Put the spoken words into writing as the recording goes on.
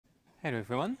Hello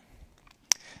everyone.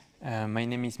 My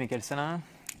name is Mickaël Salaün.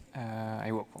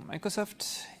 I work for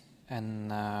Microsoft,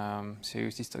 and so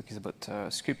this talk is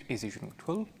about script execution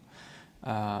control,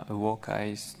 a work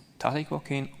I started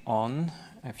working on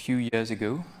a few years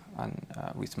ago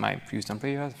with my previous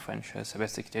employer, the French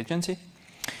cybersecurity agency,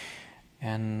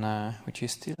 and which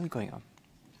is still going on.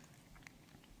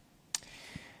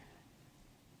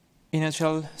 In a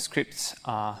nutshell, scripts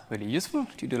are really useful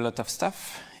to do a lot of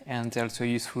stuff, and they're also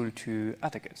useful to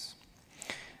attackers.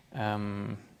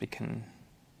 They can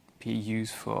be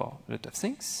used for a lot of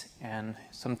things, and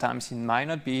sometimes it might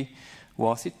not be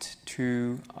worth it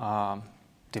to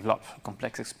develop a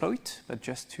complex exploit, but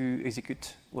just to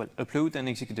execute, well, upload and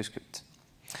execute the script.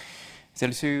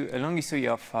 There's also a long history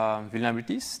of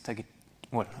vulnerabilities,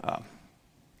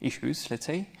 issues, let's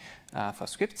say, for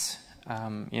scripts.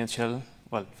 In a nutshell,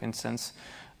 well, for instance,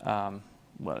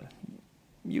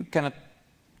 you cannot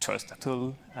trust at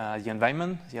all the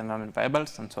environment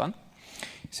variables, and so on.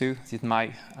 So this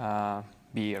might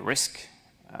be a risk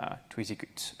to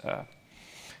execute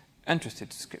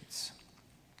untrusted scripts.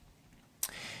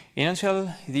 In a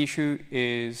nutshell, the issue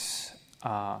is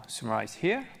summarized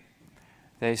here.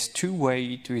 There's two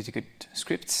ways to execute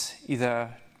scripts, either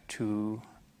to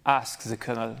ask the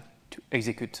kernel to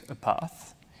execute a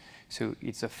path. So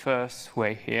it's the first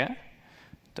way here,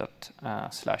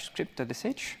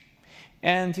 /script.sh.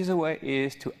 And the other way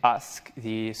is to ask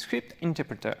the script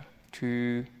interpreter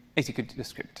to execute the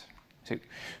script. So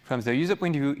from the user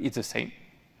point of view, it's the same.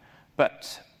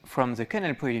 But from the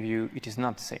kernel point of view, it is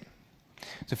not the same.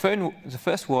 The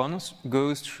first one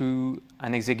goes through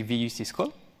an execv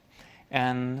syscall.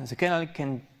 And the kernel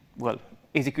can, well,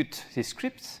 execute the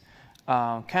scripts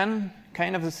kind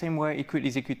of the same way it could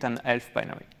execute an elf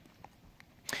binary.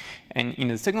 And in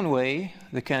the second way,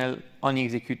 the kernel only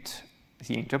executes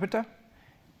the interpreter,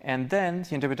 and then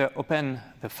the interpreter opens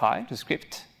the file, the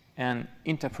script, and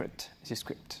interprets the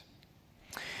script.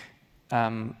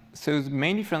 So the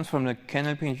main difference from the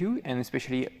kernel point of view, and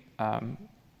especially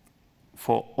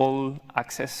for all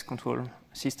access control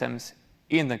systems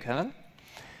in the kernel,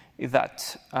 is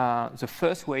that the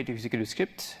first way to execute the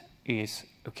script is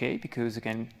OK, because it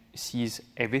can sees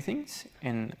everything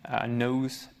and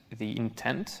knows the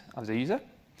intent of the user.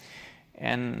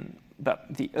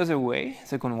 But the other way, the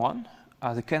second one,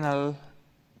 the kernel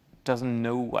doesn't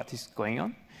know what is going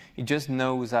on. It just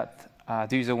knows that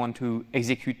the user wants to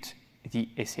execute the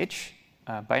sh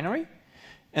binary,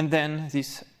 and then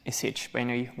this sh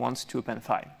binary wants to open a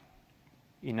file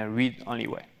in a read-only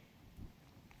way.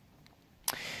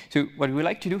 So what we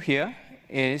like to do here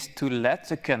is to let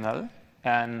the kernel,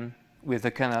 and with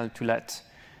the kernel to let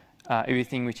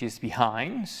everything which is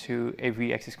behind, so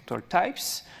every access control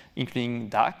types, including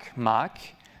DAC,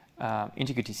 MAC,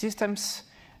 integrated systems,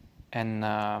 and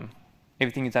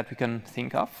everything that we can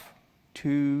think of,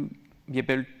 to be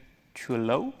able to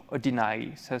allow or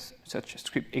deny such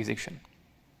script execution.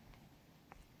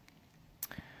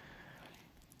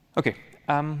 OK,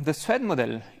 the thread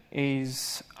model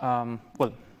is,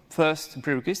 well, first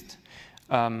prerequisite.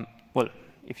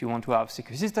 If you want to have a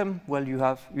secure system, well,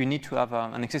 you need to have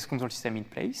an access control system in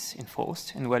place,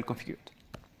 enforced, and well configured.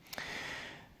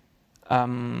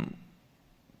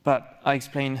 But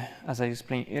as I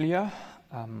explained earlier,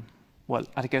 well,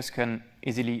 attackers can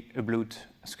easily upload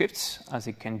scripts, as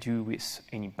they can do with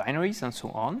any binaries and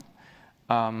so on.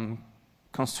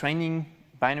 Constraining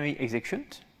binary execution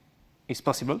is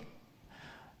possible.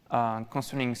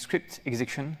 Constraining script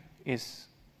execution is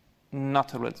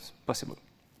not always possible.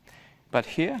 But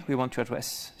here, we want to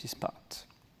address this part.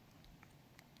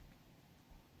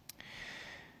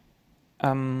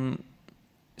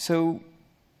 So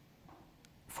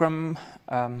from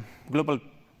global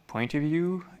point of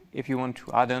view, if you want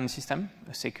to add on a system,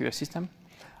 a secure system,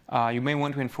 you may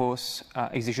want to enforce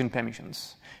execution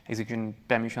permissions. Execution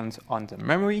permissions on the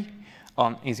memory,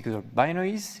 on executable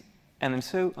binaries, and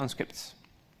also on scripts.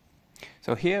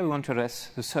 So here, we want to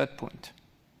address the third point.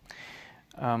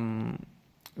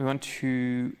 We want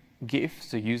to give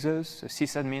the users, the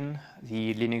sysadmin,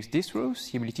 the Linux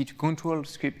distros, the ability to control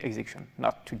script execution,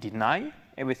 not to deny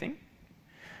everything,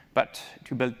 but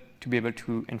to be able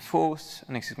to enforce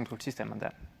an access control system on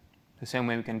that, the same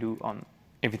way we can do on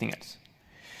everything else.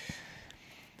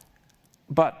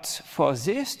 But for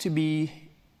this to be,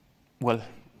 well,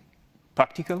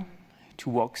 practical, to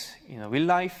work in real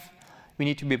life, we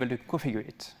need to be able to configure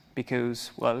it,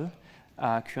 because, well,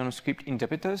 kernel script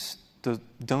interpreters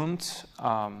don't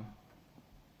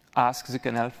ask the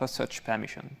kernel for such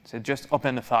permission. They just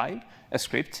open a file, a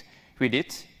script, read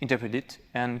it, interpret it,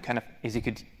 and kind of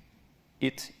execute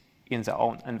it in their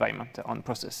own environment, their own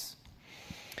process.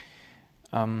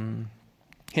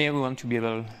 Here we want to be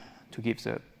able to give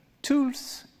the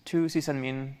tools to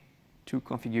sysadmin to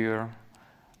configure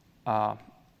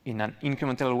in an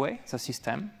incremental way the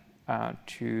system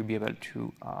to be able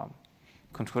to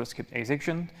control script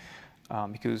execution.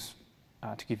 Because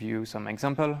to give you some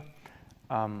example,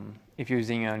 if you're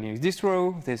using a Linux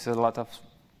distro, there's a lot of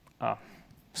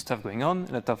stuff going on,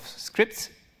 a lot of scripts,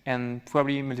 and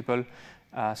probably multiple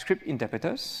script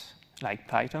interpreters like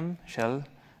Python, Shell,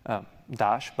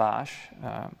 Dash, Bash,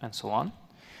 and so on.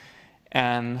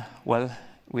 And well,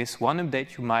 with one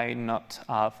update, you might not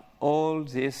have all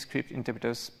these script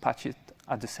interpreters patched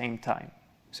at the same time.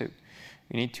 So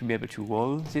you need to be able to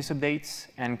roll these updates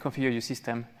and configure your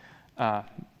system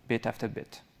bit after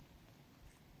bit.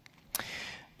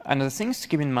 Another thing to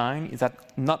keep in mind is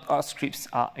that not all scripts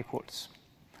are equals.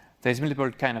 There's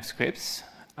multiple kind of scripts.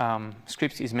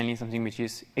 Scripts is mainly something which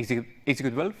is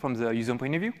executable from the user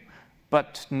point of view,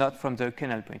 but not from the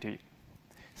kernel point of view.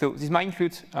 So this might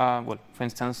include, well, for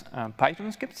instance,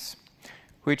 Python scripts,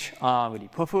 which are really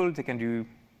powerful. They can do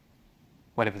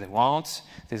whatever they want.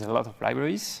 There's a lot of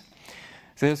libraries.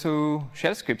 There's also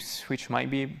shell scripts, which might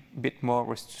be a bit more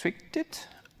restricted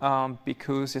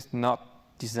because it's not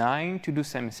designed to do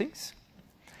same things.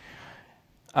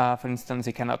 For instance,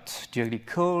 they cannot directly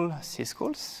call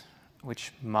syscalls,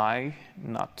 which might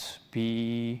not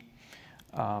be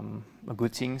a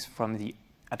good thing from the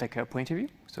attacker point of view.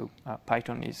 So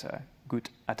Python is a good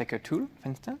attacker tool, for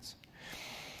instance.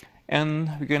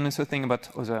 And we can also think about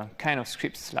other kind of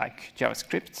scripts like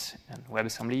JavaScript and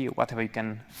WebAssembly or whatever you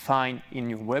can find in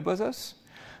your web browsers.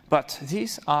 But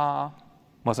these are,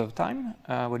 most of the time,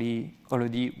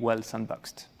 already well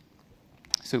sandboxed.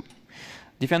 So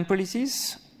different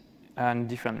policies and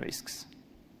different risks.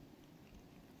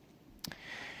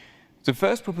 The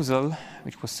first proposal,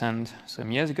 which was sent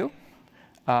some years ago,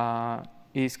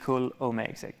 is called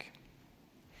OMEXEC.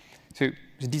 So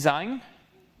the design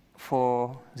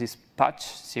for this patch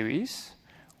series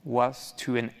was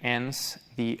to enhance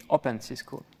the open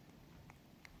syscall.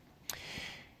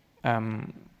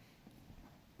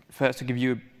 First, to give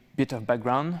you a bit of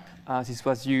background, this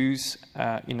was used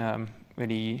in a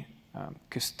really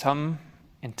custom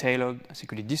and tailored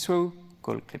security distro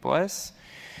called ClipOS.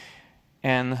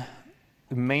 And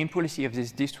the main policy of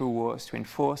this distro was to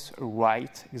enforce a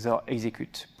write or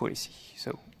execute policy.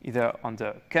 So either on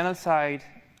the kernel side,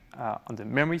 on the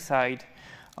memory side,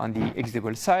 on the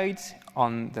executable side,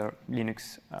 on the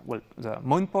Linux, well, the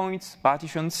mount points,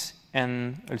 partitions,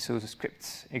 and also the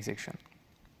scripts execution.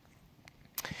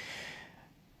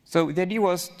 So the idea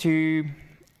was to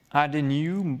add a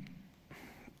new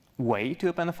way to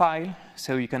open a file.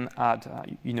 So you can add,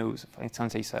 for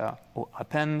instance, there's or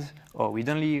append, or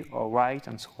read-only, or write,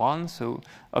 and so on. So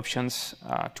options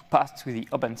to pass through the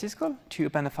open syscall to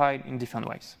open a file in different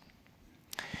ways.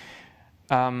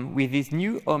 With this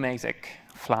new OMEXEC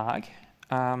flag,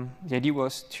 the idea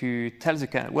was to tell the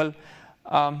kernel, well,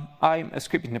 I'm a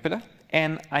script interpreter,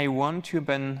 and I want to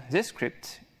open this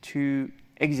script to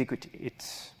execute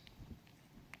it.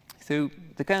 So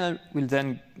the kernel will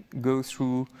then go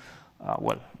through,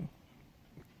 well,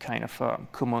 kind of a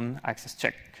common access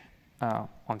check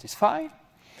on this file,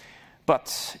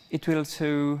 but it will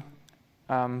also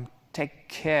take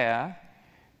care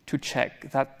to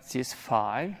check that this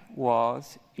file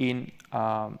was in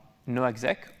no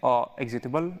exec or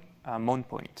executable mount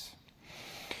point.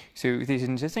 So this is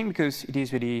interesting because it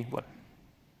is really, well,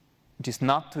 it is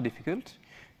not too difficult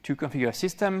to configure a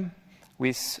system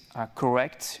with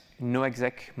correct no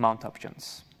exec mount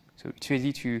options. So it's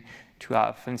easy to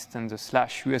have, for instance, the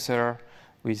 /user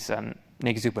with an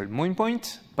executable mount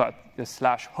point, but the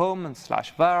 /home and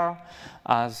 /var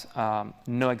as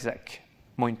no exec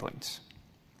mount points.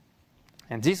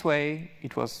 And this way,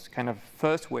 it was kind of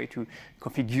first way to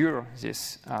configure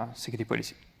this security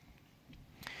policy.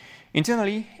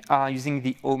 Internally, using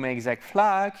the OMEXEC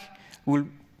flag, we'll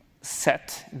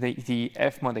set the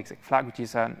fmodexec flag, which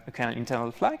is a kernel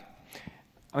internal flag,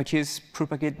 which is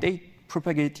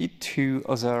propagated to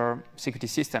other security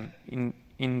system in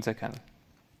the kernel.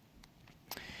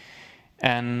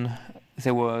 And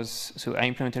there was, so I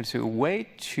implemented a way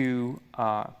to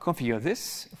configure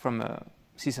this from a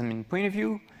sysadmin point of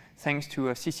view, thanks to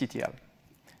a cctl.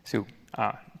 So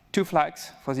two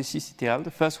flags for the cctl.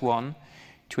 The first one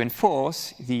to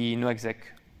enforce the no exec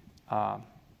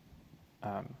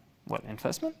well,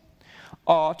 enforcement,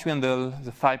 or to handle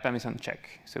the file permission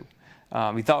check. So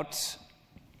without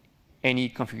any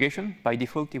configuration, by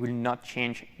default, it will not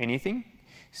change anything.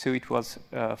 So it was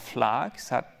a flag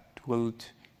that would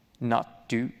not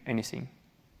do anything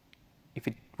if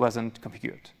it wasn't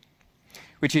configured.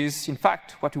 which is, in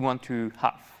fact, what we want to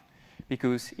have.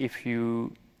 Because if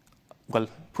you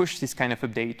push this kind of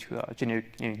update to a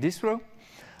generic distro,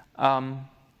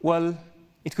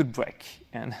 it could break,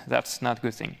 and that's not a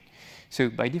good thing. So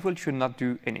by default, you should not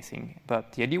do anything.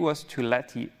 But the idea was to let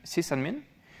the sysadmin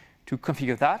to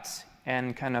configure that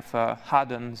and kind of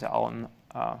harden their own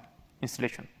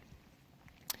installation.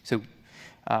 So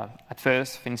at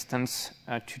first, for instance,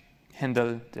 to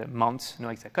handle the mount no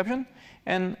exec option,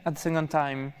 and at the second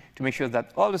time, to make sure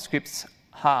that all the scripts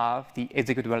have the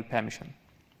executable permission,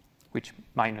 which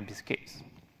might not be the case.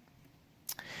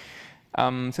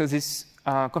 So this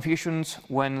configurations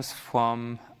went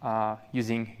from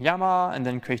using Yama and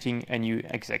then creating a new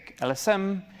exec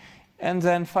LSM, and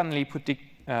then finally putting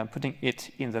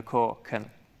it in the core kernel.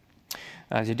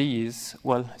 The idea is,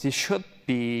 this should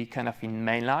be kind of in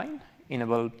mainline,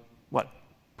 enabled,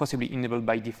 possibly enabled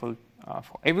by default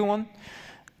for everyone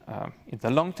in the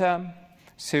long term,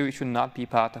 so it should not be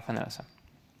part of an LSM.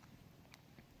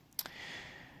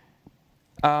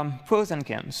 Pros and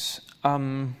cons.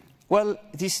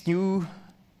 This new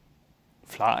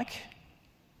flag,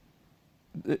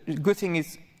 the good thing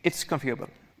is it's configurable,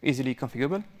 easily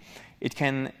configurable. It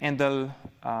can handle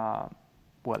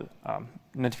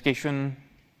notification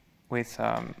with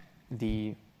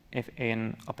the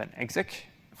FAN open exec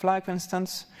flag, for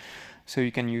instance. So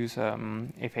you can use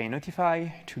FA notify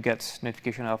to get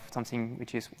notification of something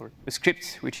which is, or a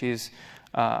script which is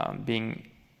being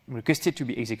requested to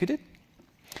be executed.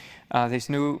 There's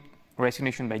no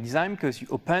resignation by design because you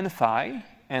open a file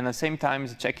and at the same time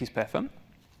the check is performed.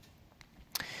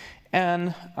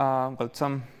 And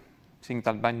some things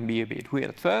that might be a bit weird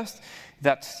at first,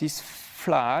 that this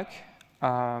flag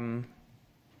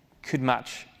could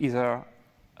match either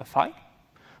a file,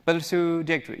 but also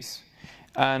directories.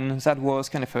 And that was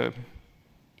kind of a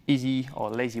easy or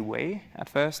lazy way at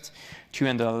first to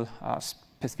handle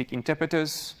specific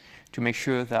interpreters to make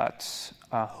sure that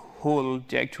a whole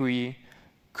directory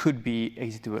could be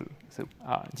executable. So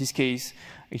in this case,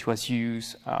 it was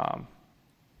used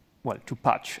to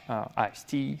patch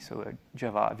IST, so a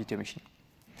Java virtual machine.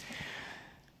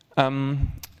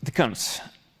 The cons.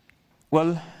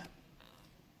 One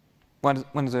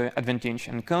of the advantages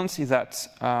and cons is that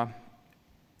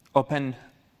open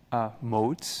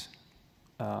modes,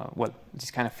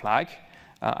 this kind of flag,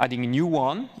 adding a new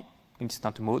one, it's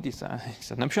not a mode, it's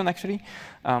an option actually,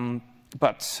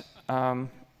 but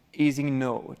easing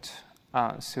node.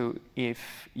 So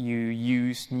if you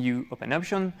use new open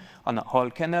option on a whole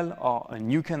kernel or a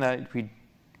new kernel, it will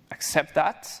accept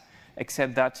that,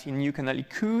 except that in new kernel it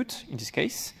could, in this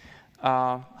case,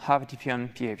 have a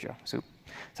different behavior. So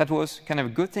that was kind of a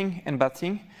good thing and bad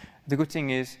thing. The good thing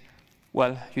is,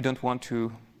 you don't want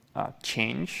to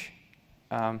change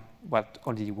what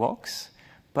already works.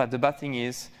 But the bad thing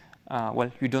is,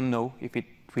 you don't know if it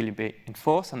will be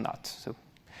enforced or not. So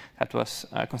that was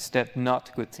considered not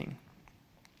a good thing.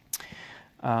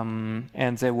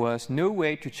 And there was no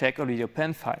way to check already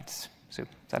open files. So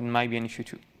that might be an issue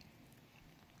too.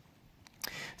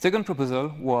 Second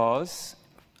proposal was,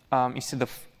 instead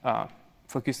of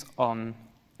focus on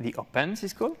the open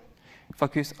syscall,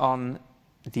 focus on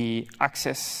the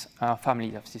access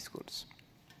family of syscalls.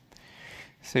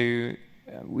 So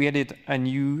we added a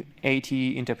new AT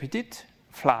interpreted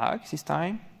flag this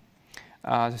time.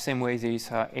 The same way there is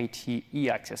a AT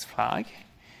e-access flag,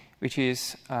 which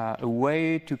is a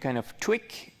way to kind of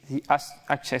tweak the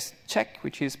access check,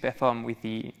 which is performed with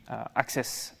the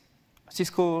access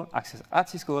syscall, access at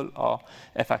syscall, or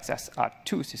faccess at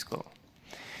to syscall.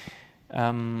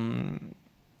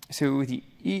 So the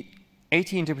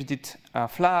AT interpreted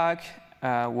flag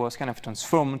was kind of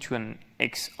transformed to an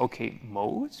XOK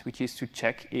mode, which is to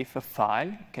check if a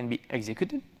file can be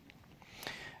executed.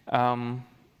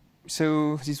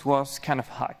 So this was kind of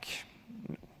hack.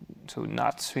 So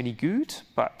not really good,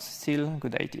 but still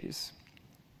good ideas.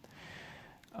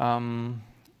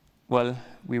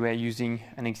 We were using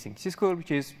an existing syscall,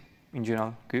 which is in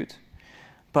general good,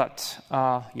 but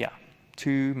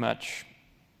too much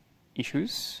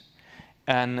issues,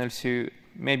 and also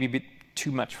maybe a bit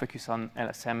too much focus on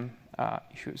LSM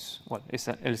issues,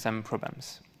 LSM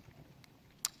problems.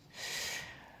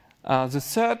 The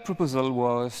third proposal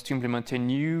was to implement a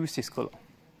new syscall.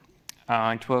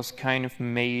 It was kind of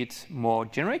made more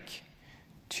generic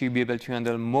to be able to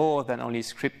handle more than only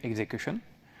script execution.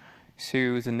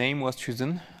 So the name was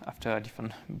chosen after a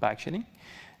different backshading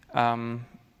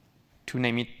to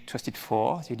name it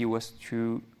Trusted4. The idea was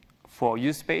for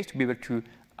user space to be able to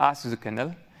ask the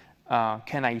kernel,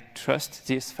 can I trust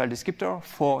this file descriptor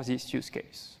for this use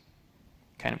case?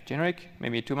 Kind of generic,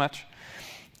 maybe too much.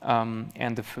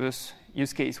 And the first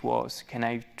use case was, can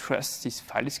I trust this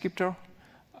file descriptor,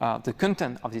 the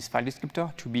content of this file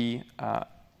descriptor to be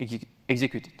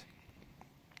executed?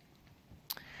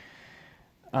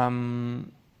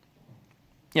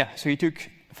 Yeah, so we took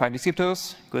file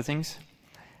descriptors, good things,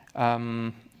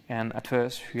 and at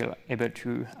first we were able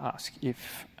to ask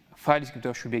if file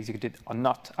descriptor should be executed or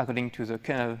not according to the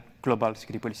kernel global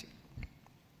security policy.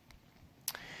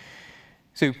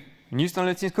 So, new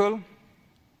standard syscall,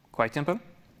 quite simple,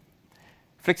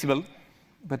 flexible,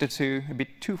 but also a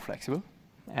bit too flexible,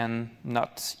 and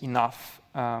not enough,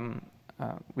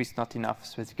 with not enough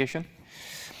specification.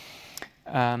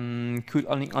 Could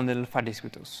only handle file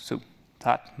descriptors. So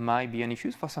that might be an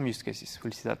issue for some use cases.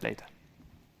 We'll see that later.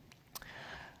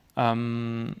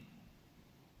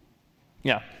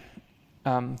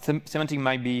 Semantic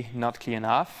might be not clear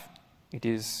enough. It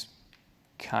is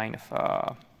kind of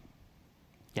a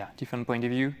different point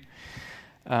of view.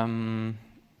 And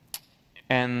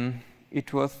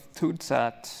it was thought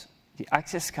that the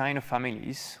access kind of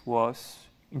families was,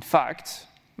 in fact,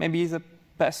 maybe the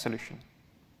best solution.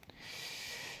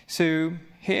 So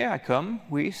here I come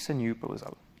with a new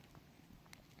proposal.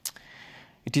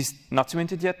 It is not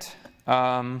cemented yet.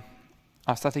 I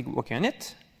started working on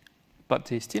it, but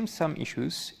there's still some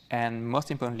issues, and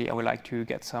most importantly, I would like to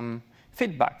get some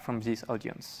feedback from this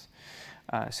audience.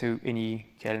 So any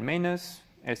kernel mainers,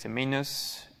 LSM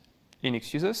mainers,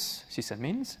 Linux users,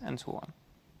 sysadmins, and so on.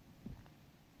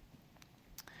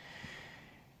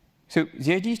 So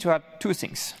the idea is to add two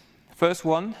things. First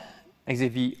one,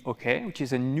 execv which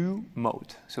is a new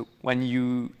mode. So when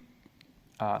you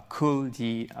call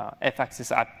the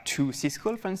f-access add to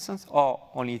syscall, for instance, or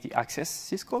only the access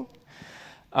syscall,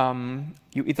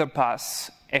 you either pass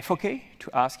fok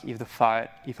to ask if a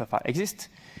file exists,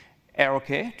 rok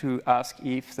to ask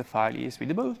if the file is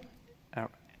readable,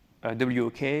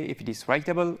 wok if it is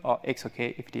writable, or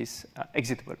xok if it is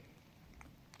executable.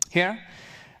 Here,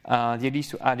 the idea is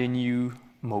to add a new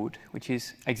mode, which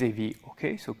is execv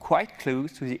so quite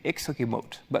close to the xok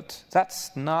mode, but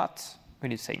that's not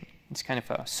really the same. It's kind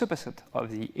of a superset of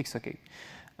the xok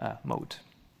mode.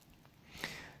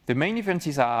 The main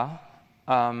differences are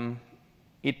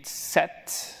it's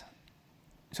set,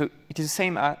 so it is the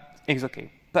same as xok,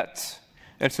 but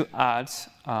also adds,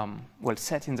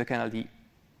 set in the kernel the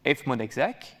fmode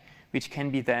exec, which can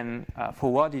be then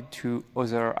forwarded to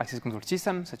other access control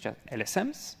systems, such as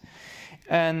LSMs.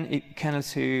 And it can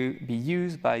also be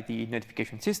used by the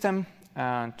notification system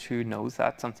to know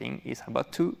that something is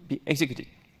about to be executed.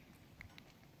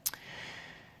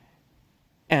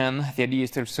 And the idea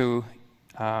is to also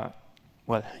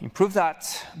improve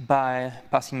that by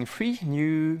passing three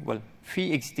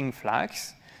existing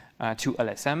flags to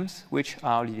LSMs, which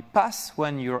are already passed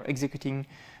when you're executing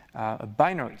a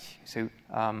binary. So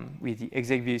with the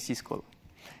execv syscall,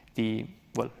 the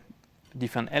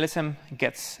different LSM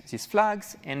gets these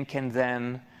flags and can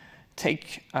then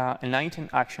take enlightened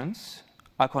actions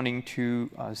according to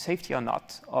safety or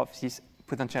not of this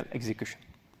potential execution.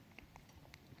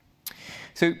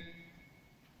 So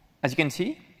as you can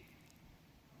see,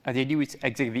 the idea with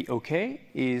execv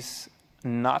is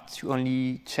not to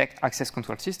only check access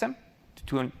control system,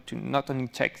 to not only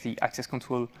check the access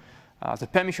control, the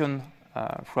permission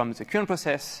from the current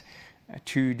process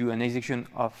to do an execution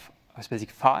of a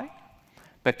specific file,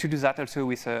 but to do that also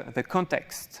with the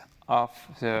context of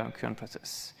the current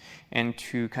process, and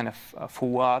to kind of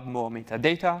forward more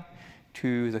metadata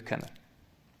to the kernel.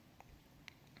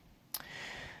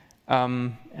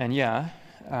 In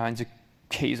the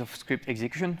case of script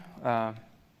execution,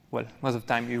 most of the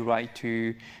time you write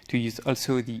to use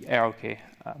also the ROK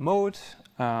mode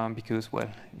because,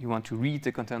 you want to read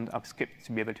the content of the script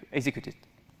to be able to execute it.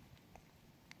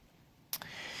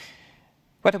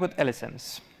 What about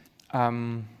LSMs?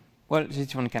 This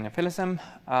is one kind of LSM,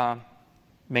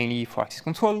 mainly for access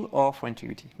control or for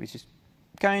integrity, which is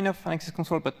kind of an access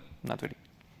control, but not really.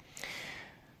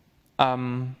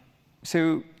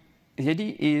 So the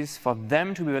idea is for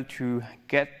them to be able to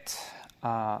get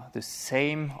the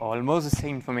same or almost the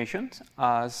same information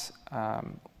as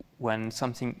when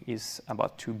something is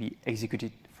about to be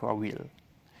executed for real.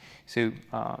 So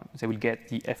they will get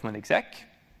the fmode exec,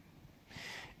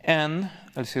 and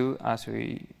also, as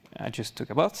I just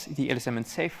talked about, the LSM and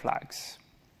safe flags.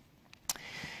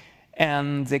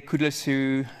 And they could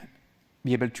also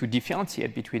be able to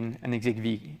differentiate between an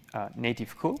execv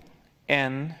native call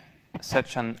and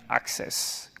such an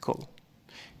access call,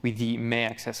 with the may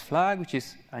access flag, which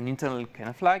is an internal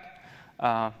kernel flag,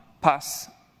 pass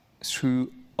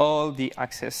through all the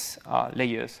access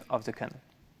layers of the kernel.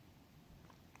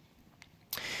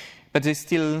 But there's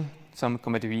still some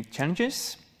compatibility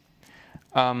challenges.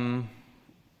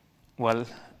 Well,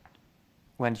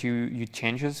 when you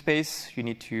change the space, you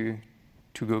need to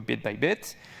go bit by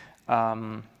bit.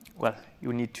 Well,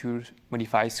 you need to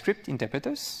modify script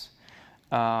interpreters.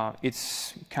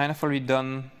 It's kind of already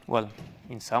done, well,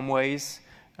 in some ways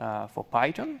for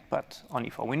Python, but only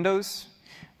for Windows.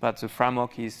 But the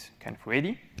framework is kind of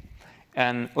ready.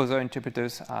 And other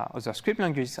interpreters, other script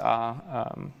languages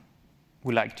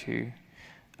would like to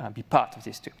be part of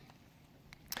this too.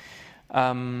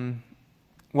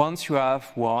 Once you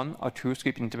have one or two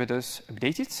script interpreters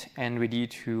updated and ready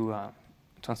to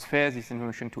transfer this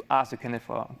information to ask the kernel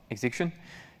for execution,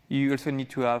 you also need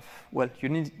to have, well, you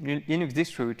need Linux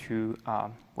distro to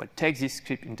well, take these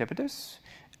script interpreters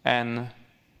and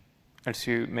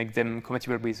also make them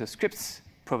compatible with the scripts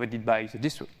provided by the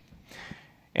distro.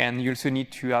 And you also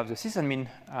need to have the sysadmin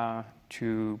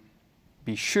to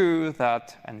be sure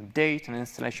that an update and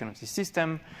installation of the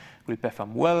system will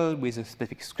perform well with the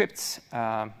specific scripts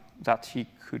that he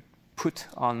could put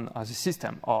on the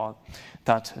system, or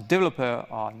that a developer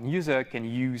or user can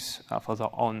use for their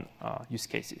own use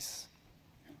cases.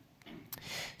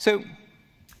 So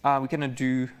we cannot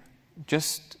do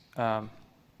just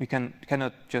we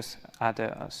cannot just add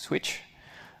a switch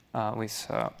with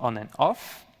on and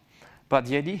off. But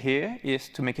the idea here is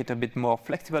to make it a bit more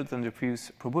flexible than the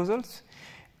previous proposals,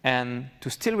 and to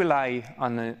still rely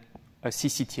on a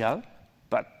ccTL,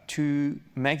 but to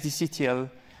make the ccTL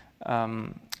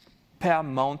per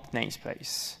mount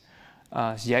namespace.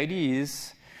 The idea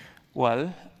is,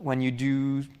 well, when you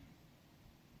do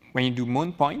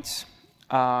mount points,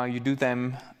 you do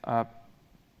them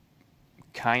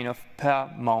kind of per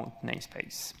mount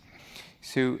namespace.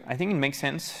 So I think it makes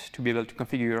sense to be able to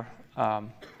configure a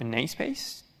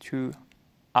namespace to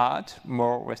add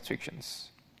more restrictions.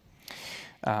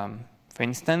 For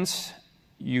instance,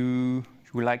 you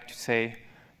would like to say,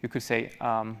 you could say,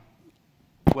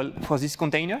 well, for this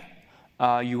container,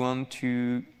 you want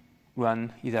to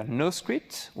run either no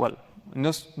script, well,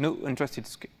 no untrusted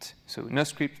script. So no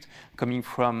script coming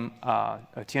from a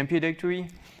TMP directory,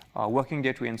 working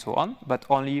directory, and so on, but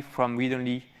only from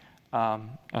read-only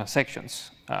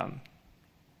sections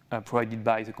provided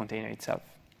by the container itself,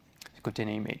 the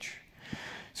container image.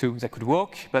 So that could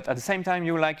work, but at the same time,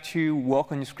 you would like to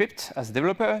work on your script as a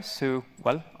developer. So,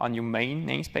 well, on your main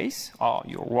namespace or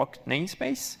your work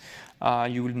namespace,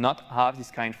 you will not have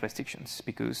this kind of restrictions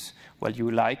because, well, you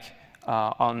would like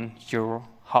on your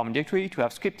home directory to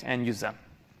have script and use them.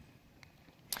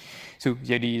 So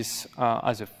the idea is,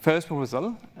 as a first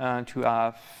proposal,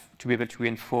 to be able to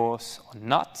enforce or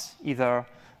not either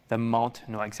the mount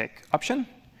no exec option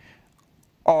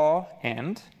or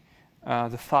and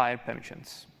the file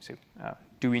permissions. So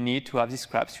do we need to have this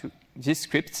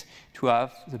script to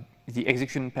have the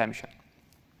execution permission?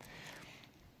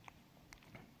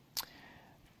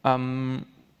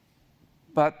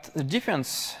 But the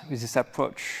difference with this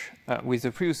approach, with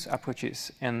the previous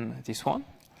approaches and this one,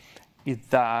 is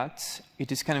that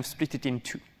it is kind of split in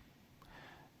two.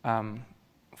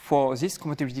 For this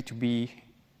compatibility to be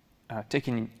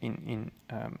taken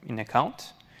in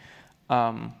account,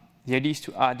 the idea is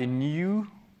to add a new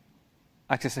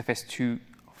AccessFS2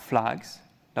 flags,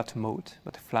 not mode,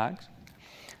 but flags.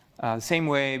 The same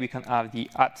way we can have the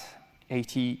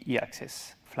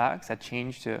 @AT_EAccess flags that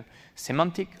change the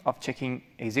semantic of checking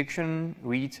execution,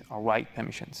 read, or write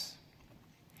permissions.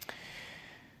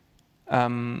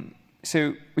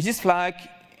 So with this flag,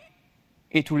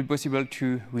 it will be possible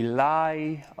to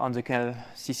rely on the kernel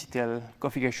ccTL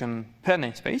configuration per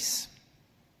namespace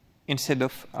instead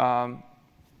of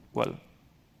well,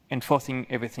 enforcing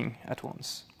everything at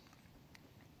once.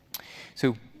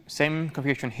 So same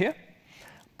configuration here,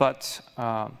 but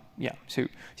yeah, so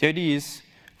the idea is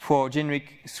for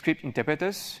generic script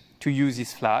interpreters to use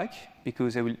this flag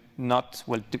because they will not,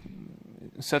 well,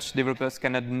 such developers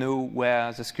cannot know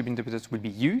where the script interpreters will be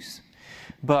used.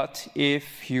 But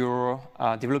if you're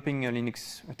developing a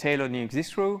tailored Linux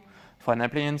distro for an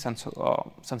appliance and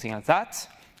or something like that,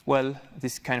 well,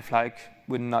 this kind of flag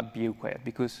would not be required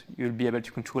because you'll be able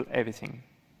to control everything.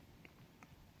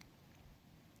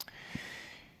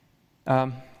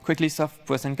 Quick list of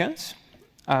pros and cons.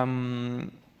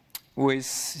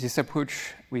 With this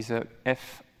approach, with the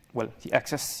the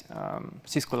access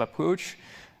syscall approach,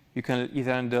 you can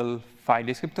either handle file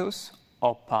descriptors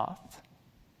or path.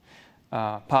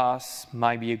 Paths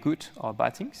might be a good or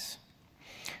bad things.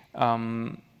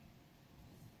 Well,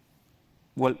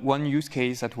 one use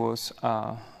case that was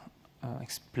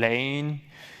explained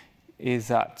is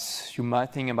that you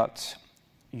might think about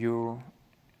your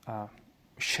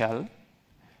shell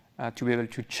to be able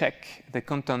to check the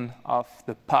content of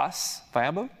the path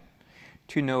variable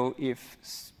to know if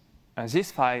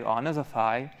this file or another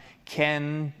file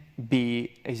can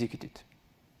be executed.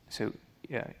 So,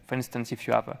 for instance, if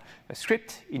you have a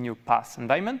script in your path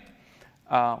environment,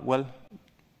 well,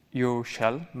 your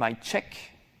shell might check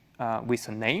with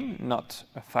a name, not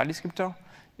a file descriptor,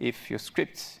 if your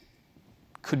script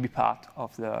could be part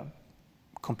of the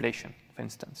compilation, for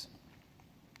instance.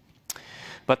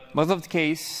 But most of the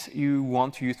case, you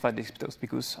want to use file descriptors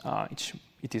because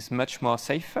it is much more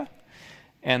safer,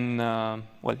 and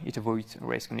well, it avoids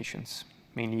race conditions,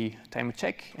 mainly time of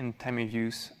check and time of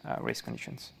use race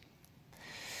conditions.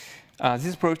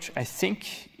 This approach, I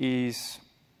think, is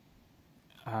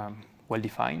well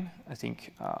defined. I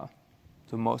think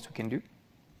the most we can do.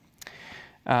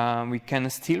 We can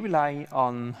still rely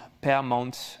on pair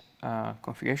mount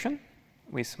configuration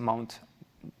with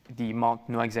the mount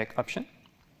no exec option.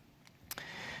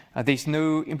 There's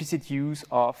no implicit use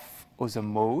of other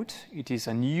mode. It is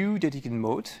a new dedicated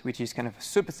mode, which is kind of a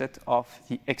superset of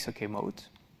the XOK mode.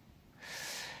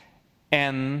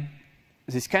 And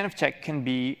this kind of check can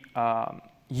be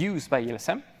used by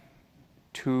LSM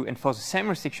to enforce the same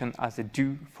restriction as they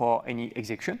do for any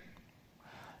execution,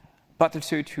 but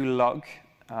also to log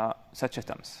such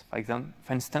items.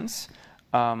 For instance,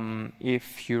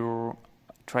 if you're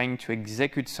trying to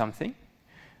execute something,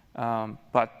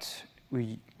 but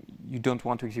you don't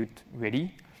want to execute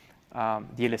ready,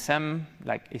 the LSM,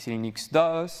 like AC Linux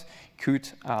does, could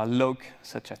log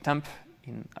such a temp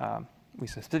in,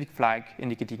 with a specific flag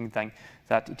indicating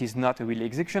that it is not a real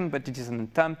execution, but it is an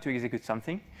attempt to execute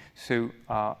something. So,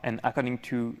 and according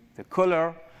to the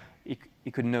color, it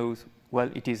could know, well,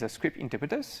 it is a script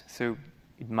interpreter, so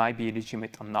it might be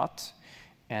legitimate or not,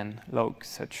 and log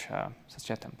such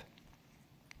attempt.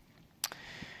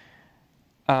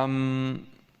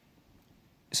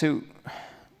 So,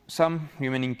 some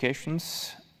remaining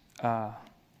questions. Well,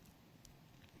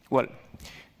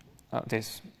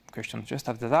 there's questions just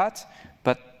after that,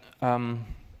 but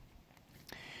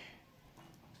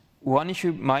one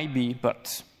issue might be,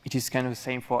 but it is kind of the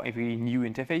same for every new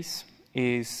interface,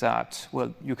 is that,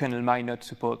 well, your kernel might not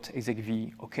support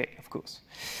execv OK, of course.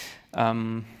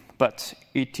 But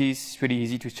it is really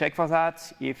easy to check for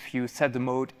that. If you set the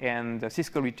mode and the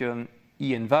syscall return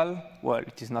E and val, well,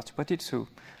 it is not supported, so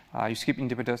your script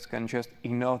interpreters can just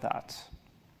ignore that.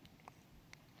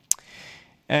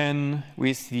 And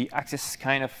with the access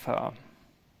kind of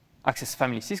access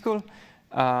family syscall,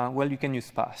 well, you can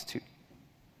use pass too,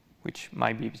 which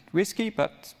might be a bit risky,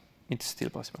 but it's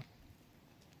still possible.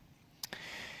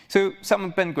 So some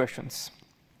open questions.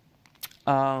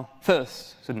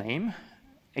 First, the name,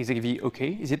 execv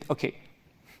OK. Is it OK?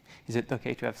 Is it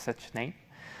OK to have such name?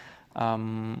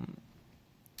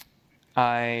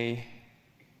 I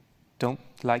don't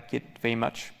like it very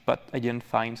much, but I didn't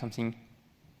find something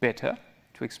better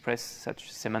to express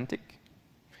such semantic.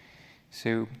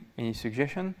 So any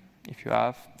suggestion? If you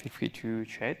have, feel free to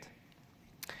share it.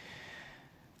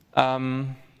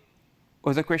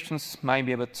 Other questions might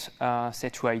be about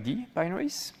set2id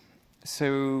binaries.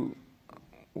 So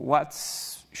what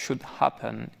should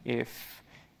happen if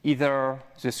either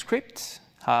the script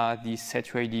has the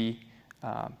set2id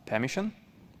permission,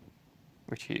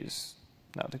 which is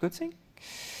not a good thing,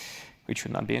 which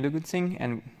should not be a good thing,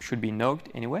 and should be nogged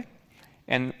anyway.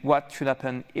 And what should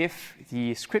happen if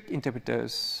the script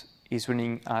interpreters is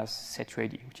running as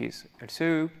set2id, which is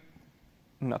also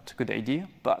not a good idea,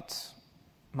 but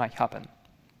might happen.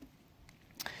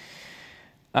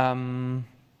 And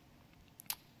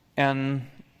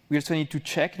we also need to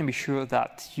check and be sure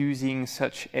that using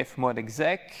such fmod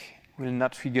exec will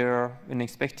not trigger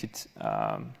unexpected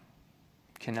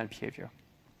kernel behavior,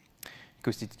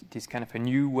 because it is kind of a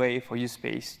new way for user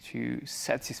space to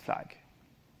set this flag,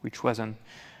 which wasn't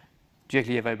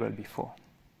directly available before,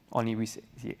 only with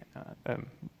the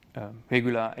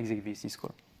regular execv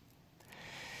syscall.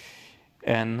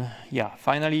 And yeah,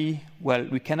 finally, well,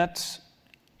 we cannot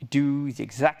do the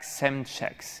exact same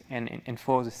checks and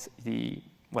enforce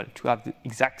well, to have the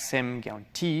exact same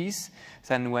guarantees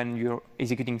than when you're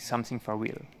executing something for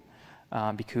real.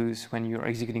 Because when you're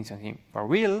executing something for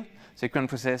real, the current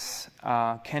process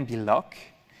can be locked,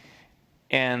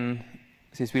 and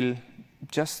this will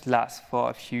just last for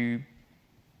a few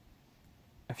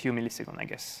milliseconds, I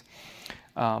guess.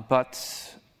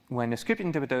 But when the script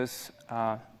interpreters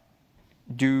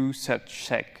do such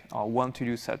check or want to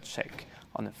do such check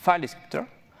on a file descriptor,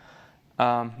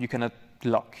 you cannot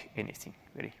lock anything,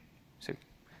 really. So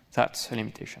that's a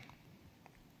limitation.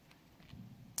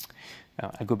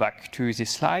 I'll go back to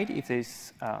this slide if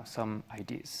there's some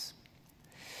ideas.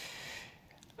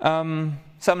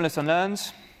 Some lesson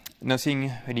learned,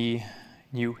 nothing really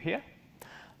new here.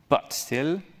 but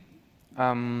still,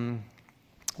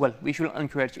 well, we should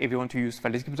encourage everyone to use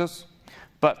file descriptors,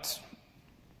 but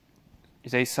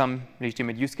there is some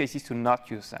legitimate use cases to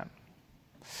not use them.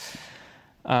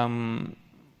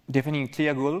 Defining a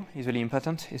clear goal is really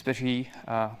important, especially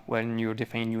when you're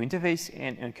defining new interface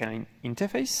and a kernel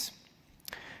interface.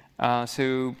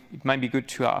 So it might be good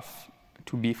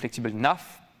to be flexible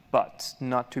enough, but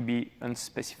not to be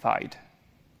unspecified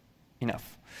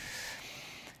enough.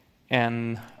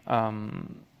 And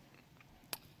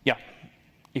yeah,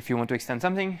 if you want to extend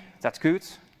something, that's good,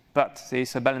 but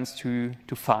there's a balance to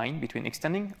find between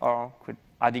extending or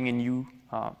adding a new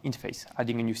interface,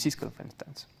 adding a new syscall, for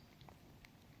instance.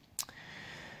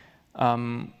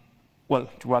 Well,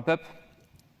 to wrap up,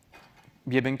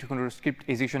 be able to control script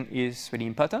execution is really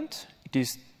important. It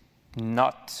is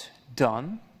not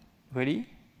done really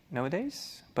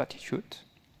nowadays, but it should.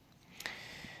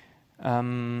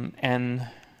 And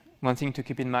one thing to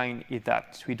keep in mind is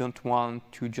that we don't want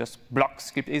to just block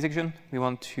script execution. We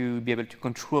want to be able to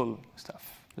control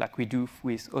stuff like we do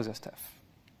with other stuff.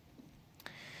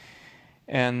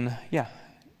 And yeah,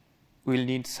 we'll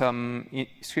need some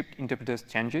script interpreters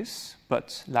changes,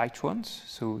 but light ones,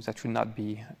 so that should not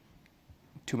be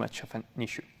too much of an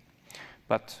issue.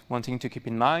 But one thing to keep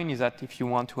in mind is that if you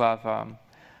want to have a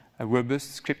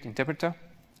robust script interpreter,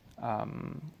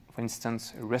 for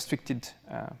instance, a restricted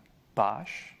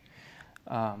bash,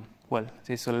 well,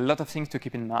 there's a lot of things to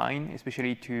keep in mind,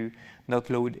 especially to not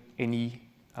load any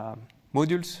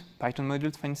modules, Python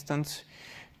modules, for instance,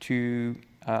 to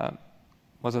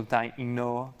most of the time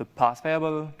ignore the path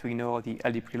variable, to ignore the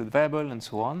LD preload variable, and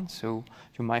so on. So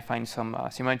you might find some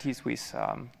similarities with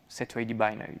set-to-ID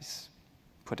binaries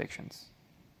protections.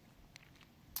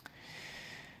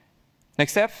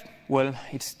 Next step, well,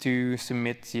 it's to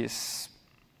submit this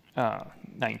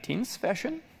 19th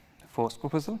version, the fourth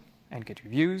proposal, and get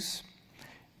reviews.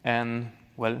 And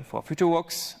well, for future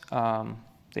works,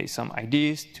 there's some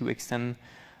ideas to extend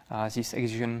this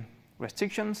execution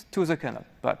restrictions to the kernel,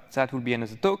 but that will be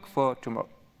another talk for tomorrow.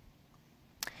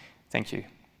 Thank you.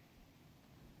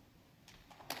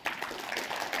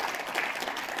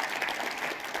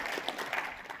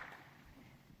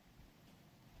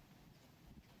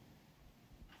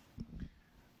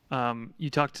 You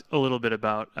talked a little bit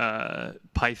about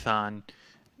Python.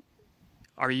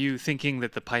 Are you thinking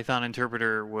that the Python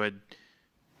interpreter would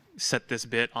set this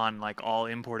bit on like all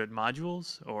imported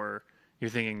modules, or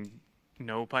you're thinking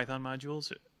no Python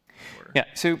modules? Or? Yeah,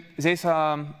 so there's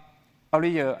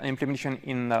already an implementation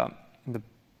in the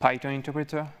Python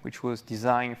interpreter, which was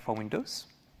designed for Windows,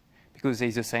 because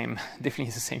there's the same,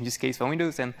 definitely the same use case for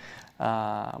Windows, and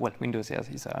well, Windows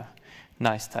is a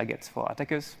nice target for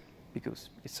attackers, because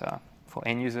it's for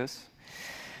end users.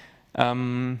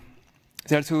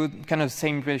 There's also kind of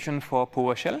same implementation for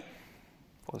PowerShell,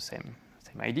 for the same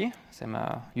idea, same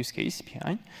use case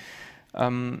behind.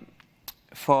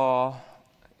 For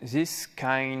this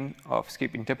kind of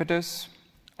script interpreters,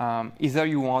 either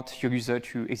you want your user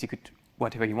to execute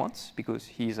whatever he wants, because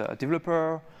he's a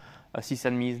developer, a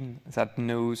sysadmin that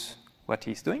knows what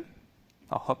he's doing,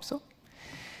 or hope so.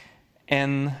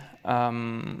 And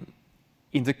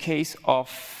in the case of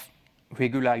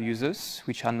regular users,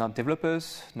 which are not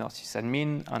developers, nor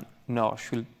sysadmin, nor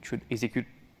should execute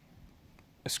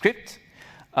a script,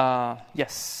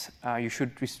 yes, you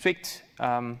should restrict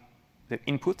the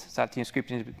input that the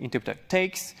script interpreter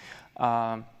takes,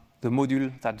 the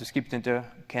module that the script interpreter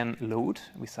can load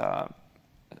with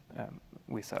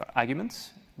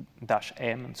arguments,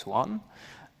 -m and so on,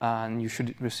 and you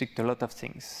should restrict a lot of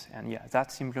things. And yeah,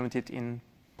 that's implemented in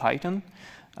Python.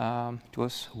 It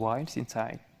was a while since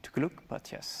I took a look,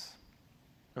 but yes.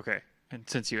 Okay, and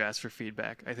since you asked for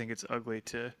feedback, I think it's ugly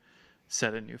to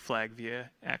set a new flag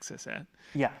via access at.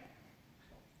 Yeah.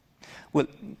 Well,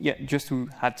 yeah, just to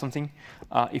add something,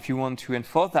 if you want to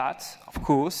enforce that, of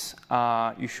course,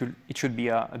 it should be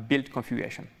a build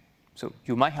configuration. So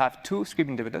you might have two script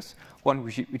interpreters, one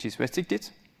which is restricted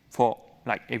for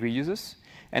like every users,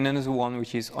 and another one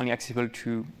which is only accessible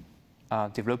to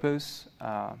developers,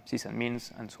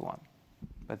 sysadmins, and so on.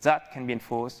 But that can be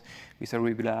enforced with a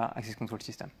regular access control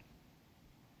system.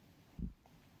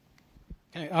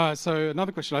 Okay, so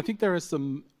another question. I think there are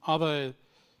some other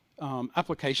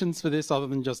applications for this other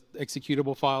than just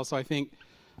executable files. So I think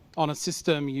on a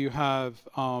system you have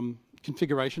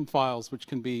configuration files, which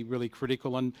can be really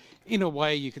critical. And in a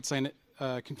way, you could say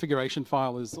a configuration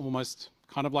file is almost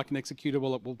kind of like an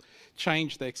executable. It will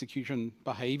change the execution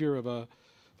behavior of a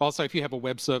file. So if you have a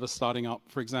web service starting up,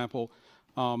 for example,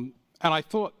 and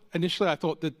initially I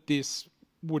thought that this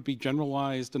would be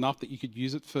generalized enough that you could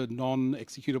use it for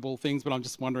non-executable things, but I'm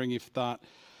just wondering if that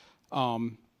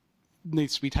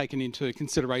needs to be taken into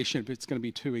consideration if it's going to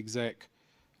be too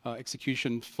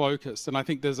execution focused. And I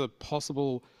think there's a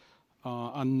possible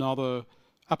another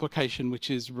application which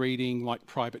is reading like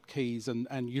private keys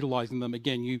and utilizing them.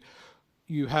 Again,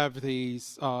 you have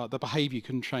these, the behavior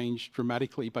can change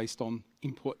dramatically based on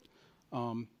input.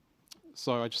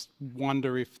 So I just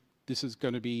wonder if this is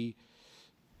going to be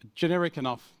generic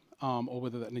enough or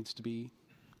whether that needs to be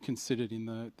considered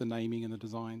in the naming and the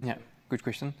design. Yeah, good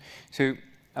question. So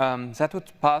that was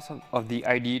part of the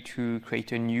idea to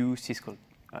create a new syscall,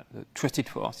 the trusted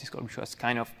for syscall, which was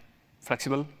kind of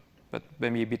flexible, but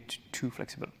maybe a bit too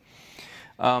flexible.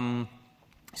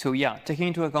 So yeah, taking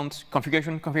into account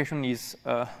configuration is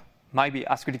might be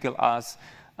as critical as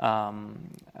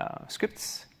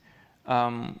scripts.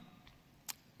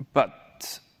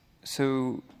 But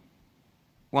so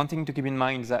one thing to keep in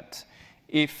mind is that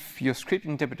if your script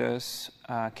interpreters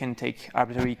can take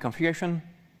arbitrary configuration,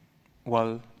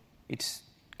 well, it's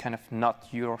kind of not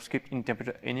your script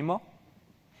interpreter anymore.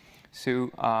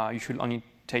 So you should only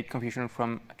take configuration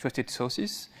from trusted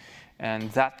sources,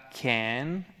 and that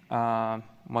can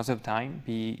most of the time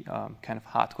be kind of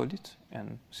hard-coded,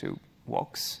 and so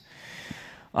works.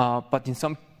 But in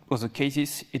some other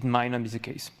cases, it might not be the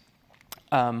case.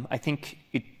 I think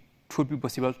it would be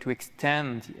possible to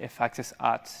extend the f-access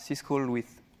at syscall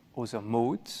with other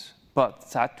modes, but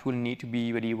that will need to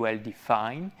be really well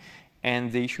defined.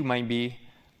 And the issue might be,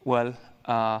 well,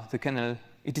 the kernel,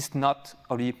 it is not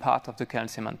already part of the kernel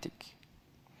semantic.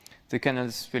 The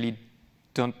kernels really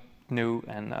don't know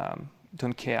and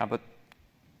don't care about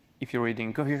if you're reading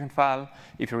a configuration file,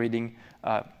 if you're reading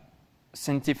a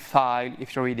sensitive file,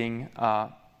 if you're reading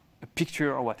a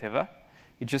picture or whatever.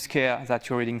 You just care that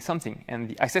you're reading something. And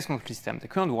the access control system, the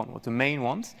current one, or the main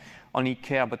ones, only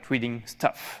care about reading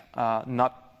stuff,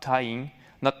 not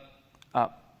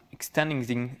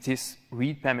extending this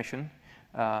read permission,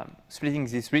 splitting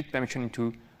this read permission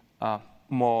into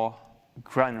more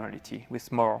granularity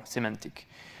with more semantic.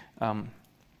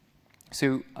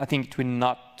 So I think it will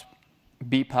not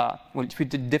be part, well, it will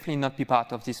definitely not be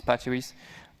part of this patch series.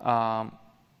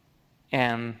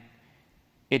 And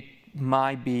it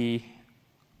might be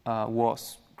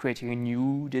worth creating a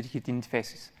new dedicated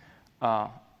interfaces.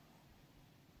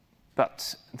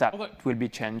 But that will be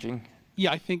changing.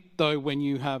 Yeah, I think though when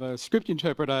you have a script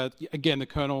interpreter, again, the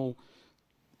kernel,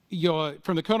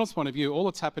 from the kernel's point of view, all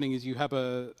that's happening is you have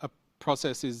a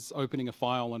process is opening a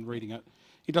file and reading it.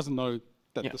 It doesn't know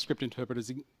that the script interpreter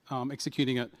is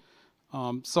executing it.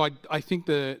 So I think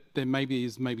that there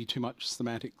is maybe too much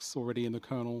semantics already in the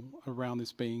kernel around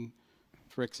this being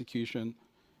for execution.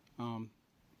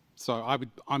 So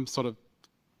I'm sort of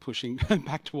pushing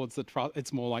back towards the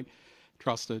it's more like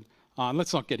trusted.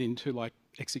 Let's not get into like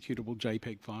executable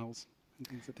JPEG files and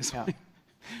things at this point.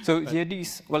 So the idea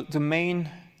is, well, the main,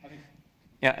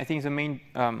 I think the main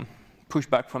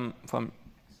pushback from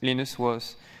Linus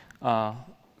was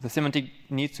the semantic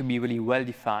needs to be really well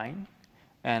defined,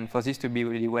 and for this to be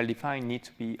really well defined, needs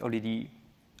to be already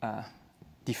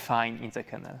defined in the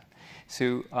kernel.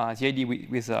 So the idea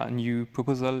with a new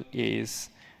proposal is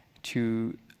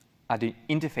to add an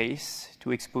interface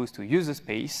to expose to user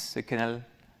space the kernel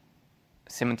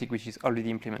semantic which is already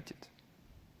implemented.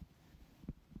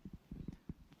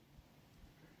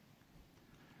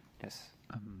 Yes.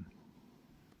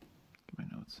 My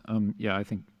notes. Yeah, I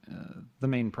think the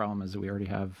main problem is that we already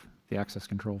have the access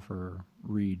control for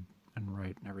read and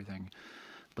write and everything,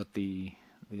 but the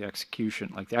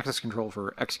execution, like the access control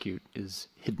for execute, is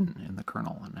hidden in the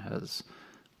kernel and has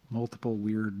multiple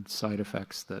weird side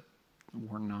effects that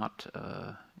were not,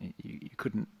 you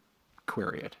couldn't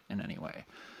query it in any way.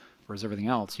 Whereas everything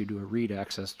else, you do a read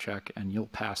access check and you'll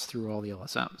pass through all the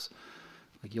LSMs.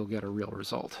 Like you'll get a real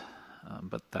result.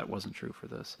 But that wasn't true for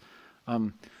this.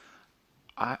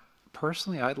 I'd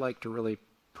like to really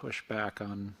push back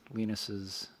on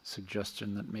Linus's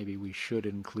suggestion that maybe we should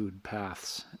include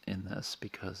paths in this,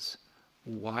 because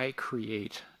why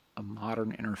create a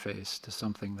modern interface to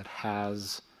something that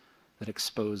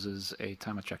exposes a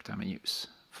time of check, time of use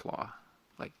flaw?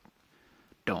 Like,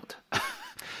 don't.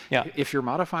 Yeah. If you're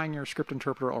modifying your script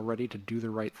interpreter already to do the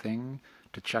right thing,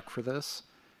 to check for this,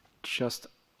 just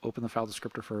open the file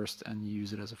descriptor first and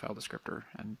use it as a file descriptor,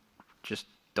 and just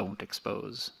don't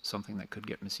expose something that could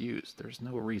get misused. There's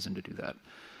no reason to do that.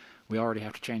 We already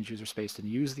have to change user space to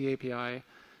use the API,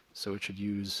 so it should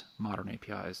use modern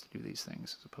APIs to do these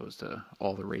things as opposed to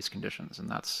all the race conditions. And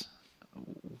that's,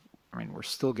 I mean, we're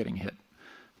still getting hit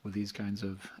with these kinds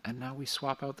of, and now we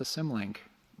swap out the symlink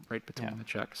right between the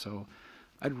check. So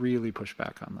I'd really push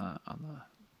back on the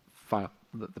file,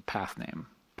 the path name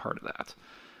part of that.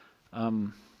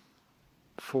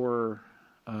 for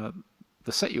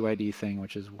the setuid thing,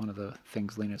 which is one of the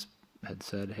things Linus had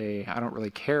said, hey, I don't really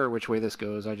care which way this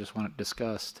goes, I just want it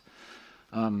discussed.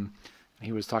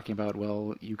 He was talking about,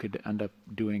 well, you could end up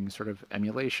doing sort of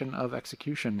emulation of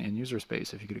execution in user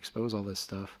space if you could expose all this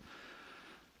stuff.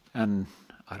 And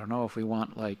I don't know if we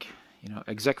want, like, you know,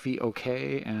 execv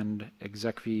OK and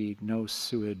execv no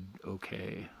suid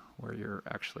OK, where you're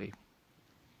actually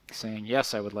saying,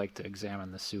 yes, I would like to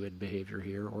examine the suid behavior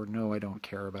here, or no, I don't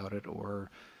care about it,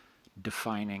 or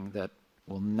defining that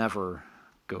we'll never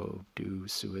go do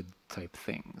suid type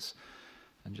things,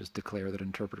 and just declare that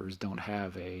interpreters don't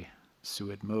have a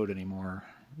suid mode anymore.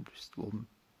 Just we'll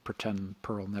pretend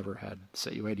Perl never had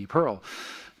setuid Perl,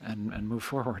 and move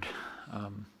forward.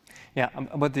 Yeah,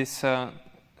 about this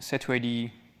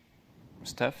setuid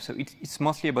stuff. So it's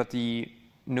mostly about the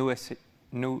no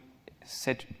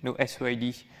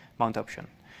SOID mount option.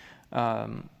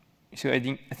 So I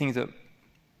think the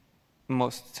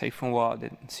most straightforward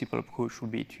and simple approach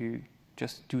would be to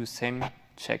just do the same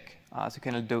check as the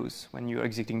kernel does when you're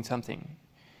executing something.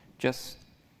 Just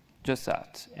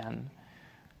that, and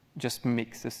just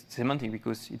mix the semantic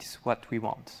because it is what we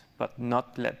want, but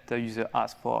not let the user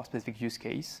ask for a specific use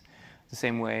case. The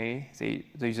same way the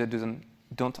user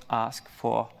don't ask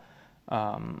for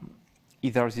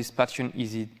either this partition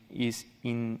is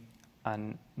in a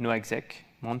no exec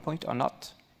mount point or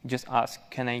not. Just ask,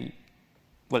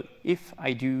 well, if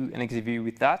I do an execv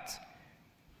with that,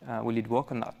 will it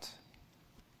work or not?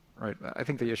 Right. I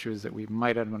think the issue is that we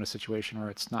might end up in a situation where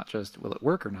it's not just will it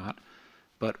work or not,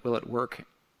 but will it work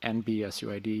and be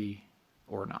SUID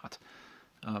or not.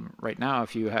 Right now,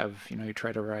 if you have, you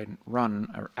try to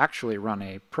actually run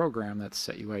a program that's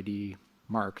setuid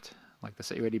marked, like the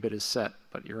setuid bit is set,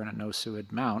 but you're in a no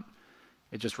suid mount,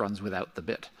 it just runs without the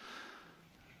bit.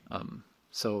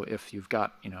 So if you've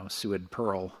got, suid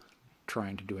Perl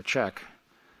trying to do a check,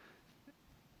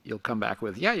 you'll come back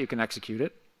with, yeah, you can execute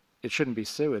it. It shouldn't be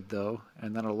suid though,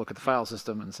 and then it'll look at the file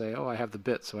system and say, oh, I have the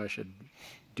bit, so I should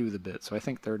do the bit. So I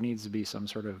think there needs to be some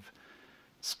sort of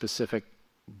specific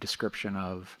description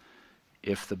of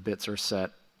if the bits are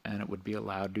set and it would be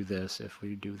allowed to do this, if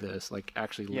we do this, like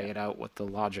actually lay it out what the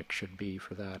logic should be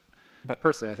for that. But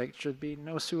personally, I think it should be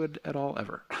no suid at all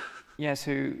ever. Yeah,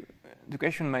 so the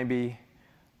question might be,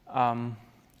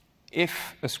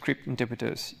 if a script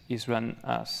interpreter is run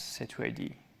as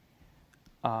setuid,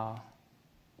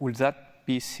 would that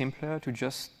be simpler to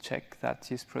just check that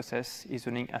this process is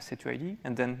running as setuid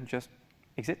and then just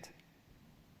exit?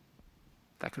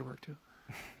 That could work too.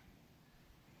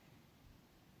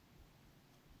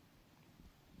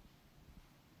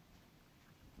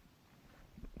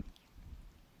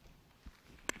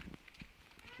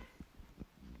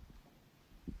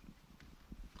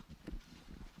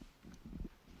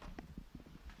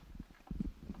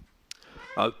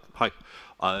 Hi.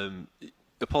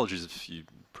 Apologies if you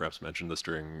perhaps mentioned this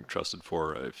during Trusted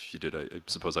 4. If you did, I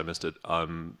suppose I missed it.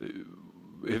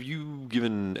 Have you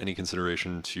given any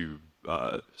consideration to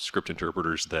script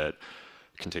interpreters that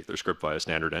can take their script via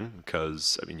standard in?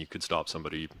 Because, I mean, you could stop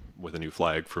somebody with a new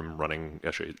flag from running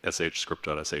sh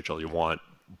script.sh all you want.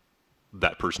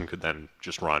 That person could then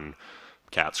just run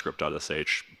cat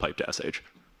script.sh pipe to sh.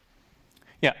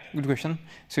 Yeah, good question.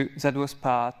 So that was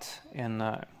part, and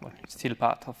well, it's still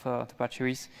part of the patch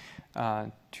series.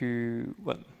 The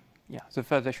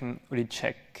first version really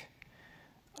check.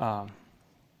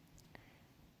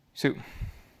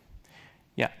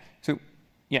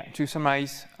 To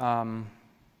summarize,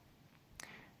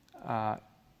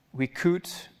 we could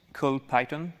call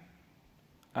Python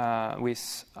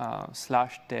with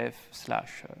 /dev/tty,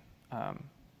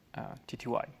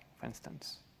 for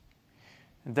instance.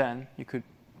 And then you could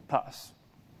pass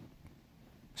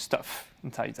stuff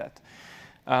inside that.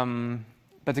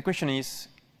 But the question is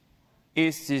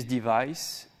this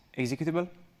device executable?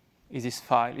 Is this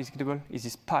file executable? Is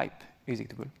this pipe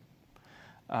executable?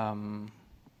 And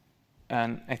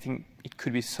I think it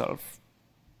could be solved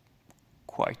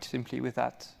quite simply with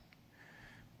that.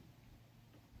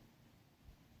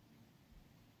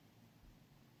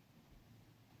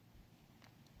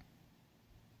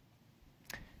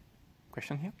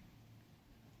 Question here?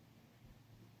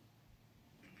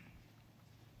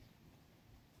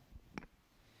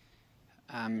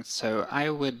 So I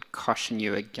would caution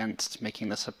you against making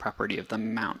this a property of the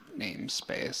mount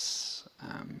namespace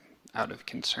out of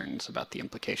concerns about the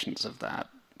implications of that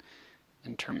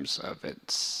in terms of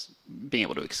its being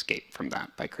able to escape from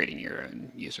that by creating your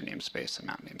own user namespace and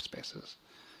mount namespaces.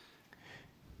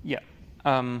 Yeah.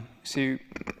 So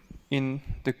in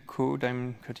the code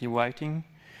I'm currently writing,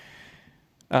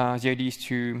 the idea is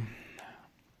to,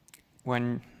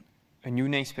 when a new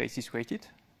namespace is created.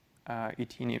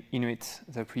 It inherits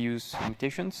the previous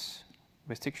limitations,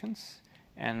 restrictions,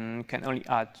 and can only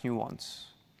add new ones.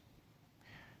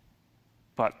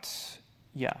 But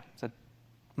yeah, that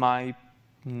might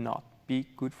not be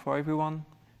good for everyone,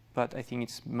 but I think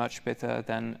it's much better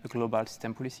than a global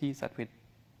system policy that would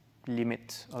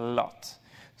limit a lot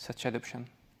such adoption.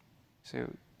 So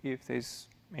if there's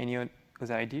any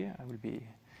other idea, I will be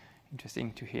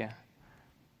interesting to hear.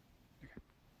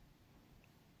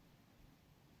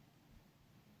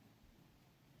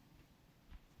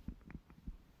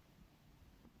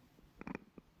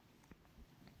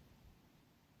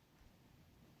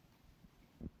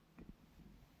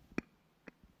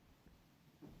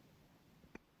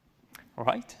 All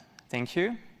right, thank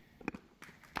you.